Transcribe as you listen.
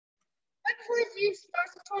Please you start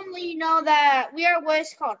to totally you know that we are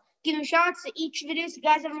what's called giving shouts to each video. So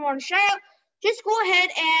guys ever want to shout out, just go ahead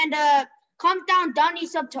and comment down Donnie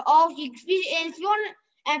sub to all. And if you want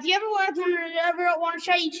and if you ever want to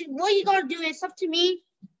shout, what you gotta do is up to me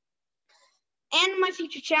and my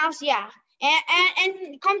future channels, yeah.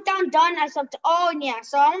 And comment down done as up to all, and yeah.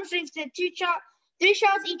 So I'm gonna say 3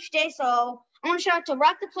 shouts each day. So I want to shout out to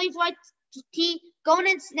Rock the Plays White T,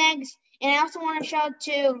 Golden Snags, and I also want to shout out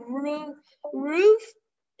to Roof,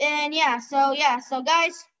 and yeah. So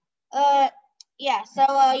guys, yeah,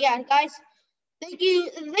 guys. Thank you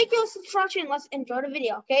for watching. Let's enjoy the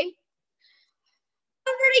video, okay?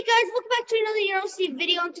 Alrighty, guys, welcome back to another ERC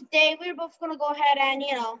video. And today we're both gonna go ahead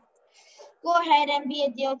and be a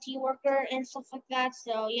DOT worker and stuff like that.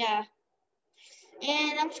 So yeah,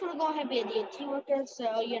 and I'm just gonna go ahead and be a DOT worker.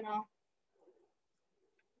 So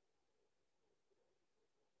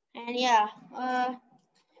and yeah,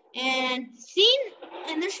 and scene,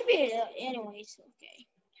 and there should be anyways, okay.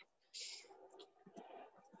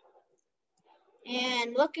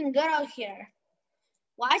 And looking good out here.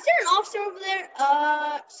 Why is there an officer over there?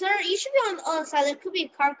 Sir, you should be on the other side. There could be a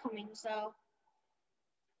car coming. So,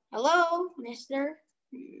 hello, mister.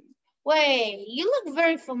 Wait, you look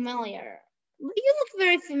very familiar. Let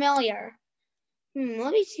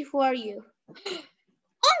me see. Who are you?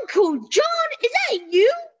 Uncle John, is that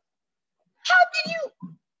you? How did you?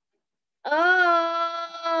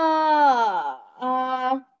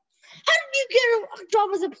 How did you get a job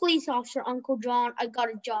as a police officer, Uncle John? I got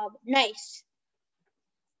a job. Nice.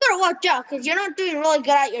 You better watch out, because you're not doing really good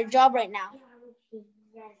at your job right now.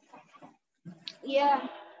 Yeah.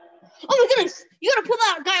 Oh my goodness! You gotta pull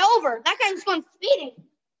that guy over. That guy was going speeding.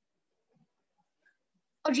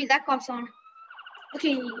 Oh gee, that cop's on.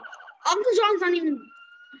 Okay, Uncle John's not even.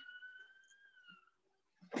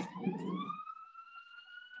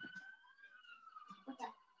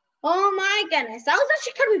 Oh my goodness, that was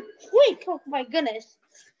actually kind of quick. Oh my goodness.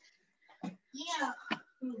 Yeah.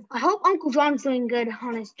 I hope Uncle John's doing good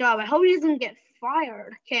on his job. I hope he doesn't get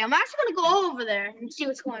fired. Okay, I'm actually gonna go over there and see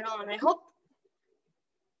what's going on. I hope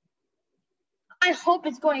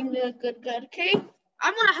it's going good, okay?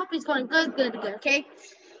 I'm gonna hope it's going good, okay?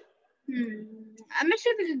 I'm not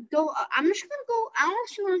sure if we can go. I'm just gonna go. I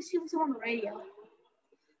actually want to see what's on the radio.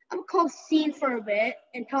 I'm gonna call Scene for a bit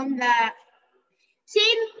and tell him that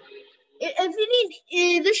Scene, if you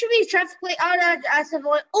need, there should be a traffic light out at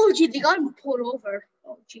Savoy. Oh gee, they got him pulled over.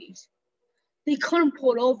 Oh jeez, they got him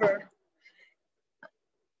pulled over.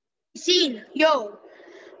 Scene, yo.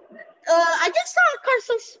 I just saw a car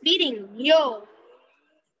still speeding, yo.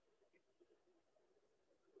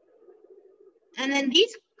 And then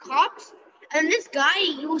these cops, and this guy,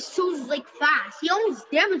 he was so like fast. He almost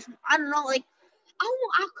damaged. I don't know, like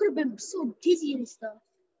I could have been so dizzy and stuff.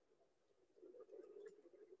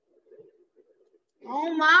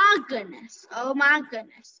 Oh my goodness.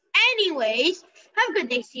 Anyways, have a good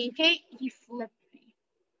day, CNK. He flipped me.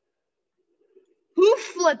 Who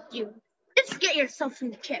flipped you? Just get yourself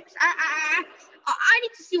some chips. I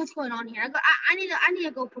need to see what's going on here. I need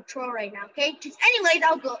to go patrol right now. Okay. Just anyways,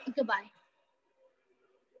 I'll go. Goodbye.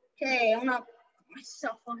 Okay, I'm gonna put my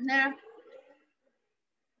cell phone there.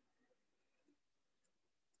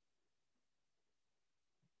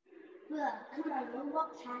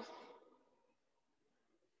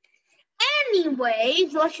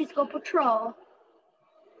 Anyways, let's just go patrol.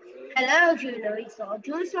 Hello, Julissa.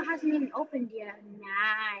 Julissa hasn't even opened yet.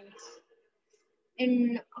 Nice.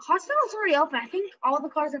 And hospital's already open. I think all the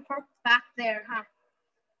cars are parked back there, huh?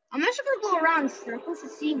 I'm actually gonna go around in circles to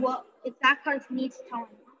see if that car needs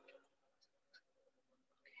towing.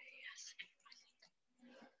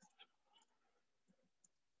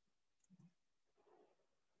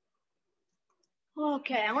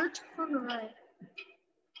 Okay, I want to turn right.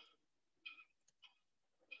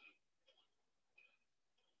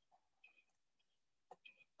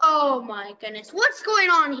 Oh my goodness, what's going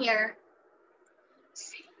on here?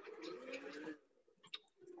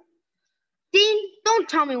 Dean, don't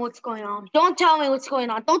tell me what's going on. Don't tell me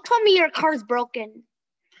your car's broken.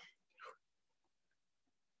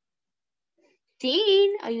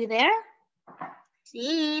 Dean, are you there?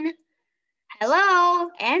 Dean, hello,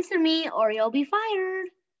 answer me or you'll be fired.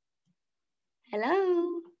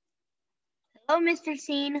 Hello, Mr.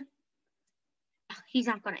 Scene. He's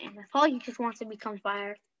not gonna answer. Probably he just wants to become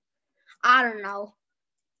fired. I don't know.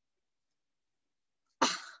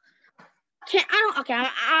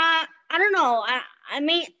 I don't know. I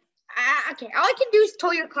mean, okay. All I can do is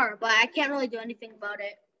tow your car, but I can't really do anything about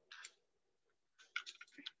it.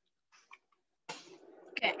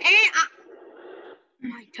 Okay,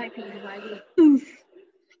 and my typing is lagging. Oof.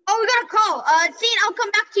 Oh, we got a call. Scene, I'll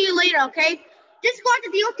come back to you later, okay? Just go to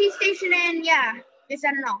the DOT station and yeah, just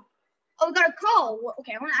I don't know. Oh, we got a call.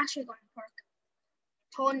 Okay, I want to actually go to park.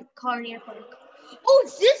 Towing car near park. Oh,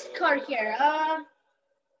 it's this car here.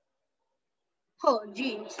 Oh,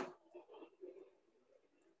 jeez.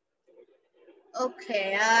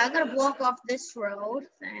 Okay, I gotta block off this road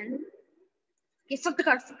then. Okay, stop the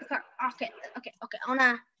car, stop the car. Okay. I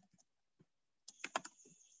wanna.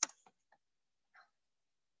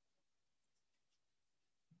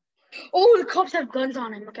 Oh, the cops have guns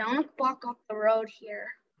on him. Okay, I wanna block off the road here.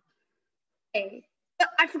 Okay, but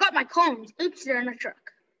I forgot my cones. Oops, they're in the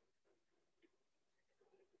truck.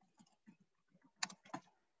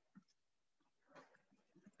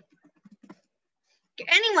 Okay,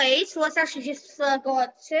 anyways, let's actually just go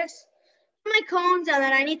at this. My cones, and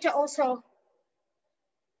then I need to also.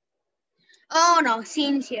 Oh no,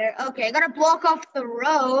 scenes here. Okay, I gotta block off the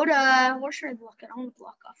road. Where should I block it? I want to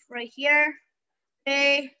block off right here.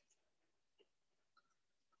 Okay.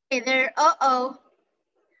 Okay, there. Uh-oh.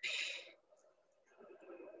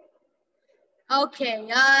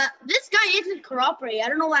 Okay, this guy isn't cooperating. I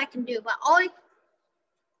don't know what I can do, but all I...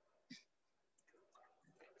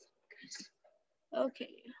 Okay,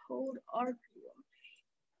 hold R.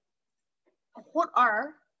 Hold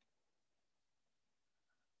R.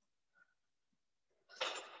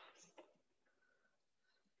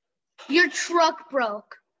 Your truck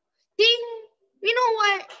broke. Ding! You know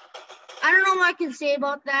what? I don't know what I can say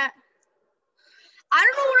about that. I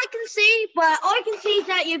don't know what I can say, but all I can say is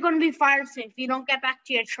that you're going to be fired soon if you don't get back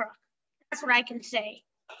to your truck. That's what I can say.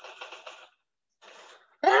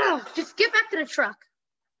 Ugh, just get back to the truck.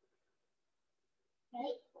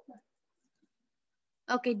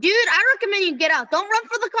 Okay, dude, I recommend you get out. Don't run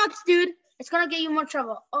for the cops, dude. It's going to get you more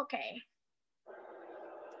trouble. Okay.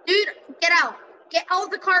 Dude, get out. Get out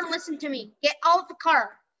of the car and listen to me. Get out of the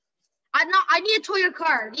car. I need to tow your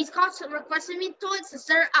car. These cops requested me to tow it, so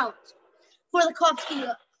they're out. For the cops to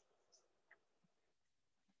look.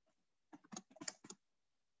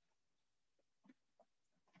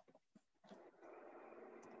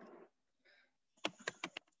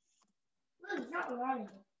 He's not running.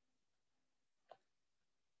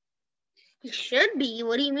 He should be.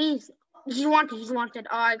 What do you mean? He's wanted. He's wanted.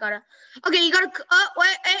 Oh, I gotta. Okay, you gotta.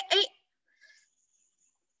 Wait, hey.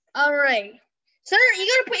 All right, sir. You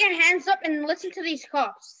gotta put your hands up and listen to these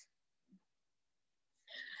cops.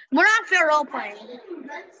 We're not fair role playing.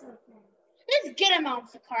 Just get him out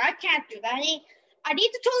of the car. I can't do that. I need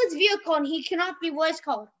to tow his vehicle, and he cannot be voice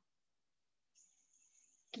called.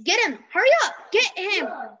 Get him. Hurry up. Get him.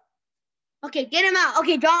 Okay, get him out.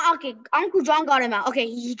 Okay, John. Okay, Uncle John got him out. Okay,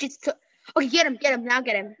 he just took. Okay, get him. Now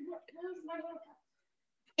get him.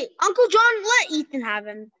 Hey, Uncle John, let Ethan have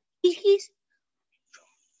him. He's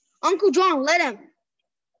Uncle John, let him.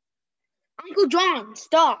 Uncle John,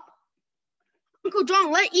 stop. Uncle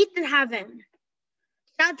John, let Ethan have him.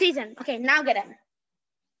 Now Ethan. Okay, now get him.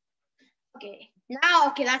 Okay,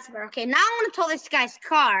 that's better. Okay, now I want to tow this guy's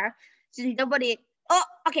car. Since nobody. Oh,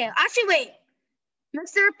 okay. Actually, wait.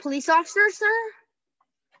 Mr. Police Officer, sir?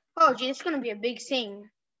 Oh, gee, it's gonna be a big thing.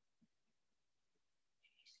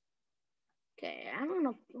 Okay, I don't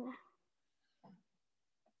know.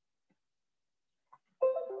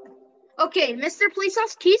 Okay, Mr. Police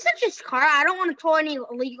Officer, can you search his car? I don't want to tow any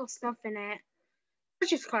illegal stuff in it.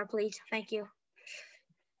 Search his car, please. Thank you.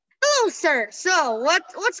 Hello, sir. So,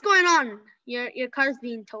 what's going on? Your car's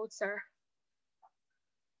being towed, sir.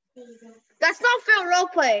 That's not fair role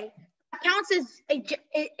play. That counts as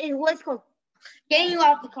what's called getting you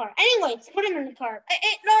out of the car. Anyways, put him in the car.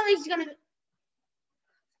 No, he's gonna.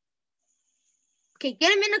 Okay,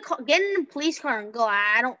 get him in the car. Get in the police car and go.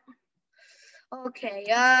 I don't. Okay.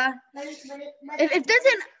 If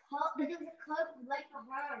doesn't.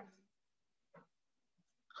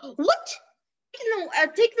 What? No,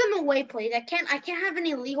 take them away, please. I can't have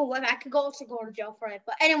any legal weapon. I could also go to jail for it.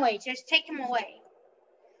 But anyway, just take him away.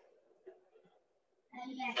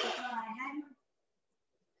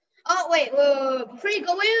 Oh wait. Before you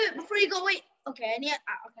go, wait. Okay, I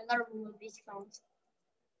gotta remove these phones.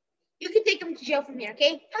 You can take him to jail from here,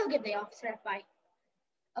 okay? Have a good day, officer. Bye.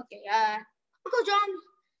 Okay, Uncle John,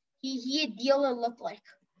 he a dealer look like?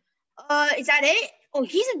 Is that it? Oh,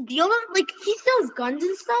 he's a dealer? Like, he sells guns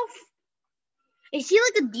and stuff? Is he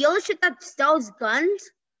like a dealership that sells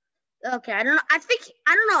guns? Okay, I don't know. I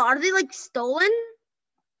don't know. Are they like stolen?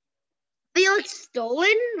 They like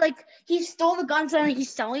stolen? Like, he stole the guns and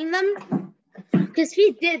he's selling them? Because if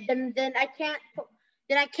he did, then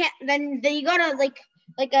you gotta like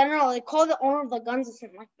I don't know, like call the owner of the guns or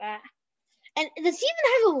something like that. And does he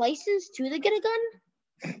even have a license too to get a gun?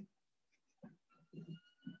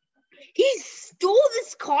 He stole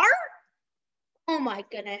this car? Oh my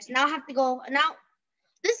goodness. Now I have to go. Now,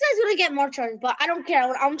 this guy's gonna get more charges, but I don't care.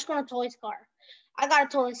 I'm just gonna tow his car. I gotta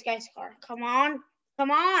tow this guy's car. Come on.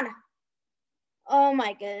 Come on. Oh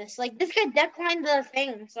my goodness. Like, this guy declined the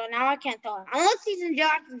thing, so now I can't tow it. Unless he's in jail,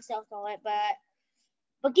 I can still tow it,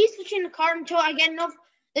 but keep switching the car until I get enough.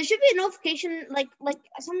 There should be a notification, like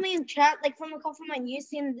something in chat, like from a call from my news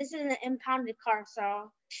team. This is an impounded car,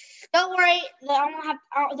 so don't worry. I'm gonna have.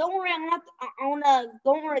 Don't worry. I'm not. I wanna.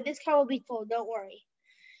 Don't worry. This car will be towed. Don't worry.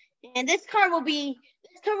 And this car will be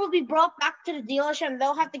brought back to the dealership. And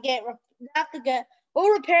they'll have to get.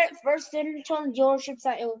 We'll repair it first, then tell the dealerships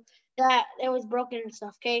that it was broken and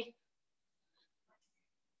stuff. Okay.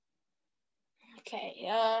 Okay.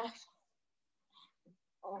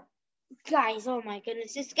 Oh, guys. Oh my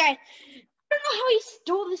goodness. This guy. I don't know how he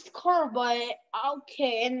stole this car, but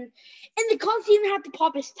okay. And the cops even had to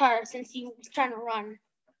pop his tire since he was trying to run.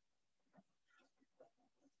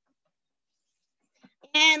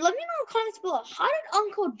 And let me know in the comments below, how did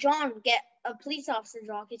Uncle John get a police officer's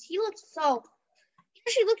job? Because he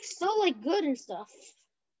actually looks so like good and stuff.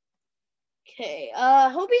 Okay,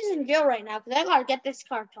 hope he's in jail right now because I gotta get this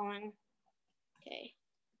car towing. Okay,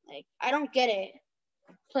 like I don't get it.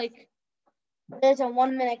 It's like there's a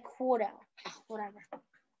 1 minute cooldown. Whatever.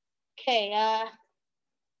 Okay,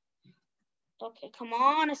 okay, come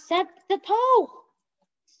on, accept the tow.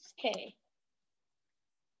 Okay.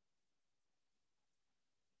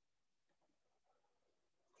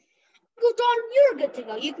 Uncle John, you're good to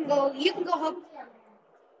go. You can go help.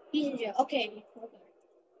 He's in jail. Okay.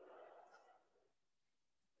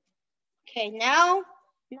 Okay, now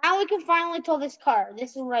we can finally tow this car.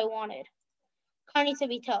 This is what I wanted. Car needs to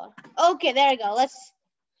be towed. Okay, there we go. Let's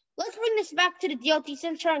bring this back to the DLT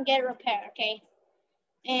center and get it repaired, okay?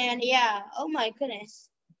 And yeah, oh my goodness.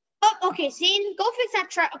 Oh, okay, Scene, go fix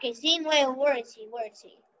that truck. Okay, Scene, wait, where is he?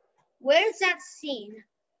 Where's that Scene?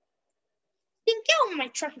 Scene, get on my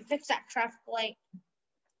truck and fix that traffic light.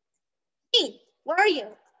 Scene, where are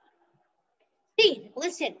you? Scene,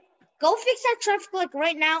 listen. Go fix that traffic light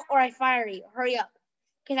right now or I fire you. Hurry up.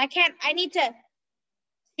 Because I need to.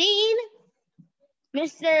 Scene?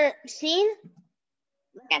 Mr. Scene?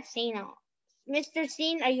 Look at Scene out. Mr.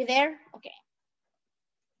 Scene, are you there? Okay.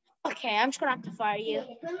 Okay, I'm just gonna have to fire you.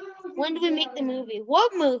 When do we make the movie?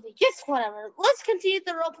 What movie? Just whatever. Let's continue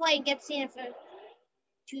the role play and get Scene for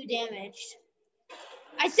 2 damaged.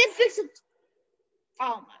 I said fix it.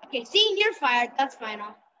 Oh, okay. Scene, you're fired. That's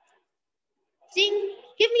final. Scene,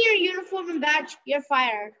 give me your uniform and badge. You're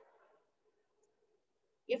fired.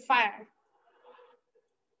 You're fired.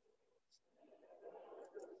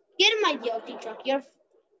 Get in my DLT truck.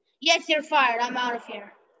 Yes, you're fired. I'm out of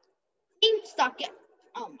here. Scene, stop it.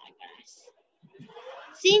 Oh my goodness.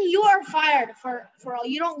 Scene, you are fired for all.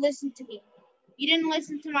 You don't listen to me. You didn't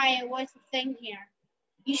listen to my voice thing here.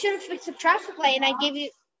 You should have fixed the traffic light and I gave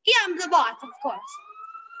you. Yeah, I'm the boss, of course.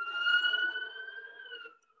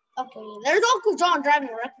 Okay, there's Uncle John driving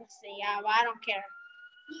recklessly. Yeah, but I don't care.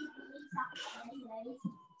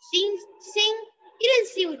 Scene, you didn't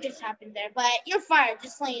see what just happened there, but you're fired.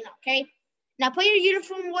 Just letting you know, okay? Now put your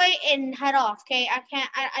uniform away and head off, okay? I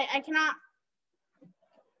cannot.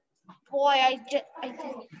 Boy, I just. Okay,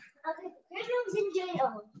 criminals in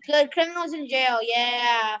jail. Good, criminals in jail.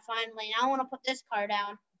 Yeah, finally. Now I want to put this car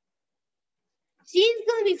down. Scene's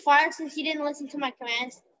gonna be fired since he didn't listen to my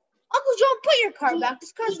commands. Uncle John, put your car back.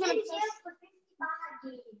 This car's gonna be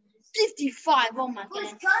 55. Oh my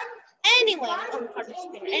goodness. Anyway,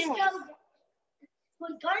 anyway.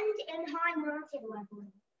 With guns and high military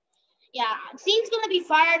weapons. Yeah, Scene's gonna be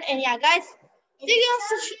fired, and yeah, guys. $600,000.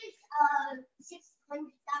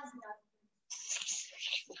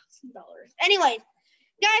 Anyways,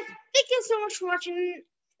 guys, thank you so much for watching.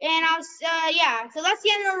 And yeah, so that's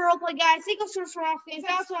the end of the roleplay, guys. Thank you so much for watching.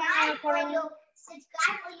 Subscribe or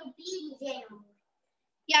you'll be in jail.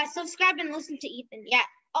 Yeah, subscribe and listen to Ethan. Yeah.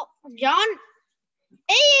 Oh, John.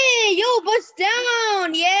 Hey, yo, bust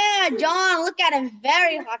down. Yeah, John, look at him.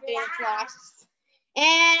 Very hot in class.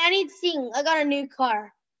 And I need to sing. I got a new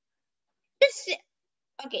car.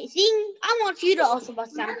 Okay, sing. I want you to also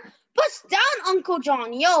bust down. Bust down, Uncle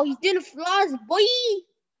John. Yo, he's doing flaws, boy.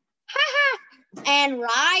 Haha. And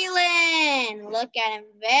Rylan. Look at him.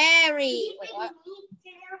 Very. Wait, what?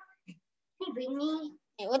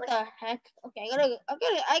 Hey, what the heck? Okay, I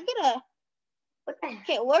gotta.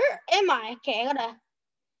 Okay, where am I? Okay,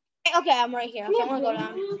 okay, I'm right here. Okay, I'm gonna go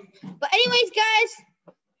down. But anyways, guys.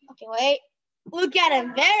 Okay, wait. Look at him.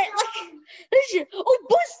 Look. Oh,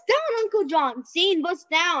 bust down, Uncle John. Scene, bust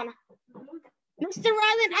down. Mr.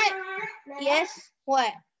 Rylan, yes.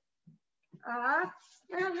 What?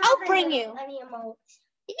 I'll bring you. Any emotes.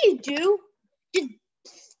 You do.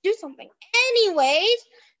 Just do something. Anyways,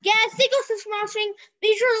 guys, thank you so much for watching.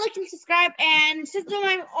 Be sure to like and subscribe and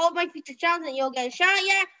subscribe to all my future channels and you'll get a shout out.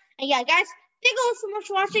 Yeah. And yeah, guys, thank you so much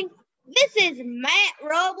for watching. This is Matt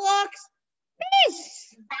Roblox.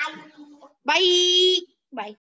 Peace. Bye. Bye. Bye.